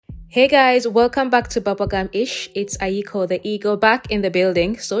Hey guys, welcome back to Bubblegum-ish. It's Aiko the Ego back in the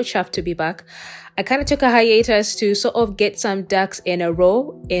building. So chuffed to be back. I kind of took a hiatus to sort of get some ducks in a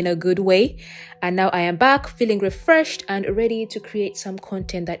row in a good way. And now I am back feeling refreshed and ready to create some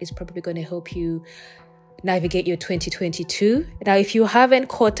content that is probably going to help you navigate your 2022. Now, if you haven't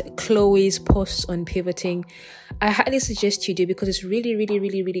caught Chloe's posts on pivoting, I highly suggest you do because it's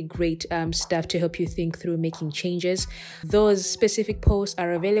really great stuff to help you think through making changes. Those specific posts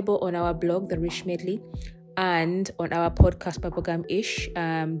are available on our blog, The Rich Medley, and on our podcast, Bubblegum-ish.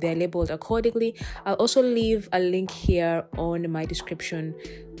 They're labeled accordingly. I'll also leave a link here on my description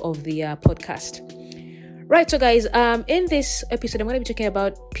of the podcast. Right, so guys, in this episode, I'm going to be talking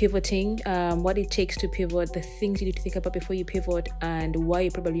about pivoting, what it takes to pivot, the things you need to think about before you pivot, and why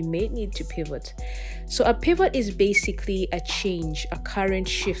you probably may need to pivot. So a pivot is basically a change, a current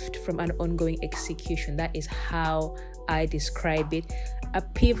shift from an ongoing execution. That is how I describe it. A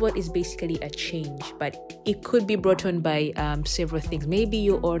pivot is basically a change, but it could be brought on by several things. Maybe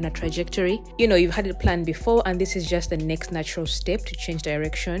you're on a trajectory. You've had it planned before, and this is just the next natural step to change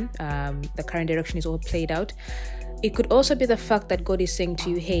direction. The current direction is all played out. It could also be the fact that God is saying to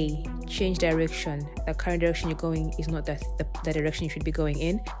you, hey, change direction. The current direction you're going is not the direction you should be going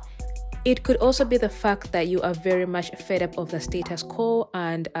in. It could also be the fact that you are very much fed up of the status quo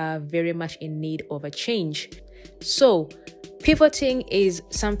and are very much in need of a change. So, pivoting is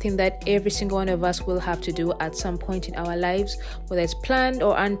something that every single one of us will have to do at some point in our lives, whether it's planned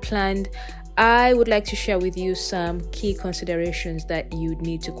or unplanned. I would like to share with you some key considerations that you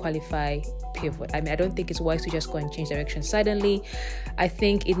need to qualify pivot. I don't think it's wise to just go and change direction suddenly. I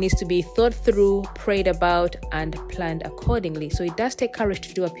think it needs to be thought through, prayed about, and planned accordingly. So it does take courage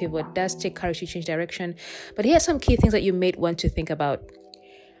to do a pivot, it does take courage to change direction. But here are some key things that you may want to think about.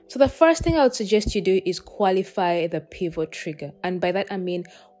 So the first thing I would suggest you do is qualify the pivot trigger. And by that, I mean,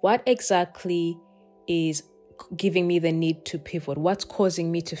 what exactly is giving me the need to pivot? What's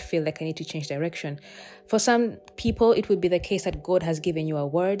causing me to feel like I need to change direction? For some people, it would be the case that God has given you a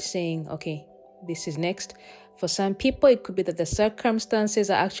word saying, okay, this is next. For some people, it could be that the circumstances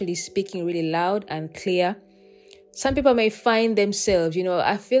are actually speaking really loud and clear. Some people may find themselves,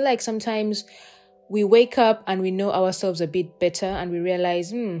 I feel like sometimes we wake up and we know ourselves a bit better and we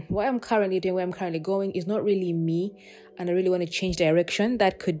realize, what I'm currently doing, where I'm currently going is not really me and I really want to change direction.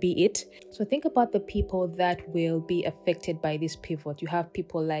 That could be it. So think about the people that will be affected by this pivot. You have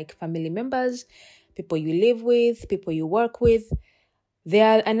people like family members, people you live with, people you work with. There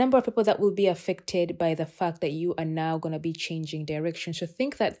are a number of people that will be affected by the fact that you are now going to be changing direction. So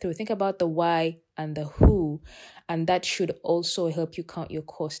think that through. Think about the why and the who, and that should also help you count your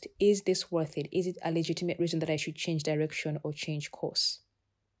cost. Is this worth it? Is it a legitimate reason that I should change direction or change course?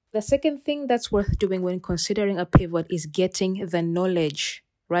 The second thing that's worth doing when considering a pivot is getting the knowledge,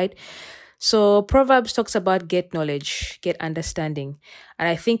 right? So Proverbs talks about get knowledge, get understanding. And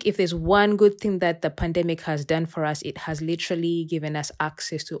I think if there's one good thing that the pandemic has done for us, it has literally given us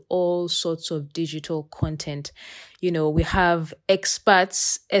access to all sorts of digital content. We have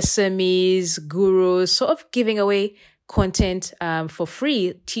experts, SMEs, gurus, sort of giving away content for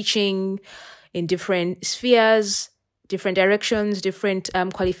free, teaching in different spheres, different directions, different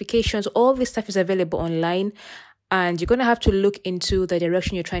qualifications. All this stuff is available online. And you're going to have to look into the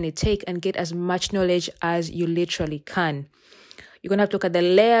direction you're trying to take and get as much knowledge as you literally can. You're going to have to look at the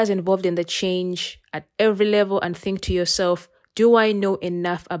layers involved in the change at every level and think to yourself, do I know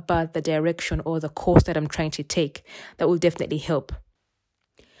enough about the direction or the course that I'm trying to take? That will definitely help.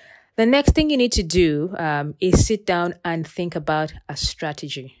 The next thing you need to do is sit down and think about a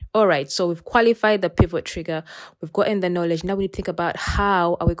strategy. All right, so we've qualified the pivot trigger. We've gotten the knowledge. Now we need to think about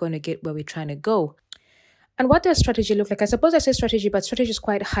how are we going to get where we're trying to go. And what does strategy look like? I suppose I say strategy, but strategy is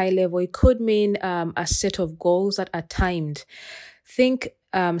quite high level. It could mean a set of goals that are timed. Think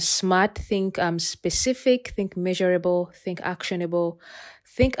smart, think specific, think measurable, think actionable.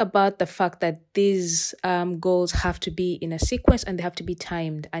 Think about the fact that these goals have to be in a sequence and they have to be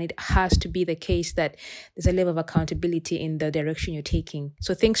timed. And it has to be the case that there's a level of accountability in the direction you're taking.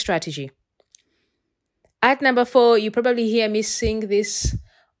 So think strategy. At number 4, you probably hear me sing this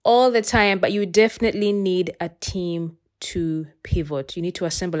all the time, but you definitely need a team to pivot. You need to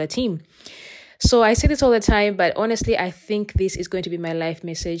assemble a team. So I say this all the time, but honestly, I think this is going to be my life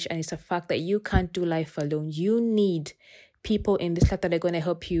message. And it's a fact that you can't do life alone. You need people in this life that are going to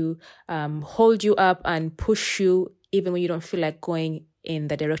help you, hold you up and push you even when you don't feel like going in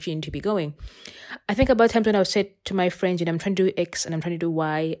the direction you need to be going. I think about times when I would say to my friends, I'm trying to do X and I'm trying to do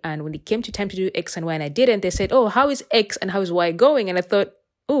Y. And when it came to time to do X and Y and I didn't, they said, oh, how is X and how is Y going? And I thought,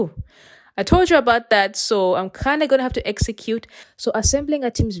 oh, I told you about that, so I'm kind of going to have to execute. So assembling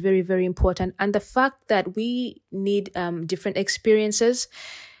a team is very, very important. And the fact that we need different experiences.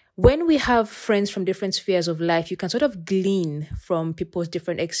 When we have friends from different spheres of life, you can sort of glean from people's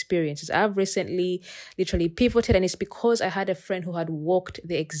different experiences. I've recently literally pivoted, and it's because I had a friend who had walked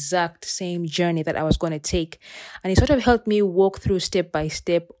the exact same journey that I was going to take. And he sort of helped me walk through step by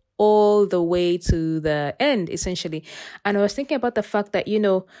step all the way to the end, essentially. And I was thinking about the fact that,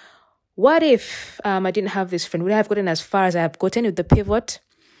 what if I didn't have this friend? Would I have gotten as far as I have gotten with the pivot?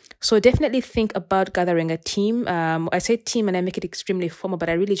 So definitely think about gathering a team. I say team and I make it extremely formal, but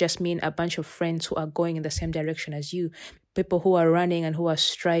I really just mean a bunch of friends who are going in the same direction as you, people who are running and who are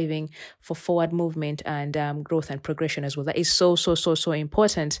striving for forward movement and growth and progression as well. That is so, so, so, so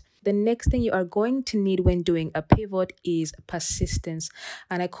important. The next thing you are going to need when doing a pivot is persistence.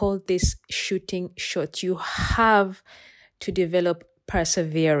 And I call this shooting shots. You have to develop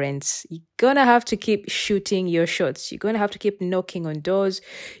perseverance. You're gonna have to keep shooting your shots. You're gonna have to keep knocking on doors.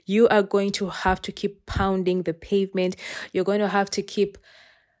 You are going to have to keep pounding the pavement. You're going to have to keep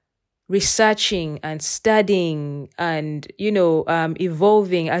researching and studying and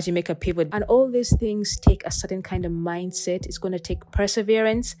evolving as you make a pivot. And all these things take a certain kind of mindset. It's going to take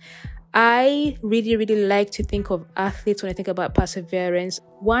perseverance. I really, really like to think of athletes when I think about perseverance.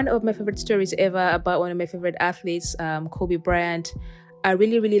 One of my favorite stories ever about one of my favorite athletes, Kobe Bryant. I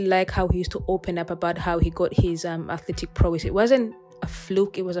really, really like how he used to open up about how he got his athletic prowess. It wasn't a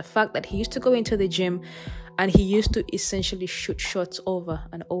fluke. It was a fact that he used to go into the gym and he used to essentially shoot shots over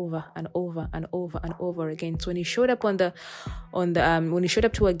and over and over and over and over again. So when he showed up when he showed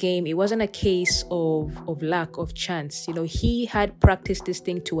up to a game, it wasn't a case of lack of chance. He had practiced this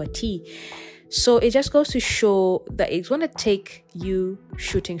thing to a T. So it just goes to show that it's going to take you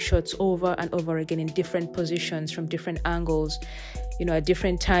shooting shots over and over again in different positions, from different angles, at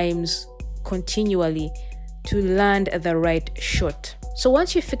different times, continually, to land the right shot. So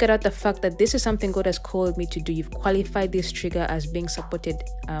once you figured out the fact that this is something God has called me to do, you've qualified this trigger as being supported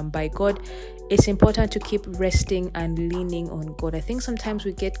by God, it's important to keep resting and leaning on God. I think sometimes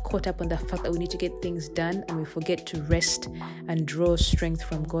we get caught up on the fact that we need to get things done and we forget to rest and draw strength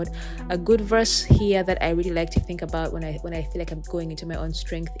from God. A good verse here that I really like to think about when I feel like I'm going into my own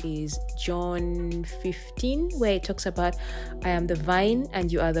strength is John 15, where it talks about, I am the vine and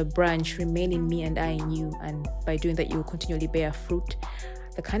you are the branch, remain in me and I in you, and by doing that you will continually bear fruit,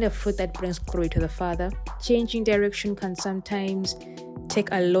 the kind of fruit that brings glory to the Father. Changing direction can sometimes take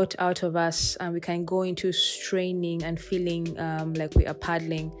a lot out of us, and we can go into straining and feeling like we are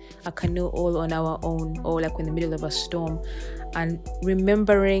paddling a canoe all on our own, or like we're in the middle of a storm. And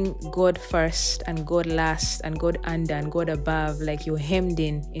remembering God first and God last and God under and God above, like you're hemmed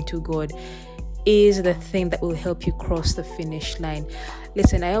into God, is the thing that will help you cross the finish line.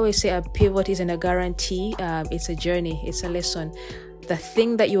 Listen, I always say a pivot isn't a guarantee. It's a journey. It's a lesson. The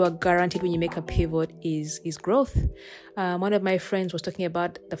thing that you are guaranteed when you make a pivot is growth. One of my friends was talking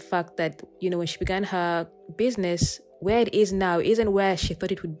about the fact that, when she began her business, where it is now isn't where she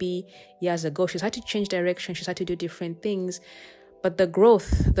thought it would be years ago. She's had to change direction. She's had to do different things. But the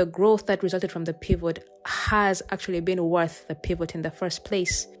growth that resulted from the pivot has actually been worth the pivot in the first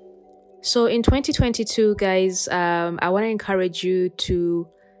place. So in 2022, guys, I want to encourage you to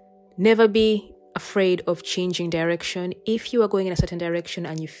never be afraid of changing direction. If you are going in a certain direction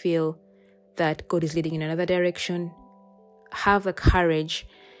and you feel that God is leading in another direction, have the courage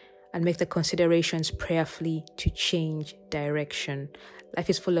and make the considerations prayerfully to change direction. Life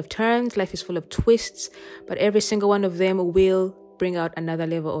is full of turns, life is full of twists, but every single one of them will bring out another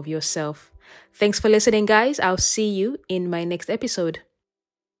level of yourself. Thanks for listening, guys. I'll see you in my next episode.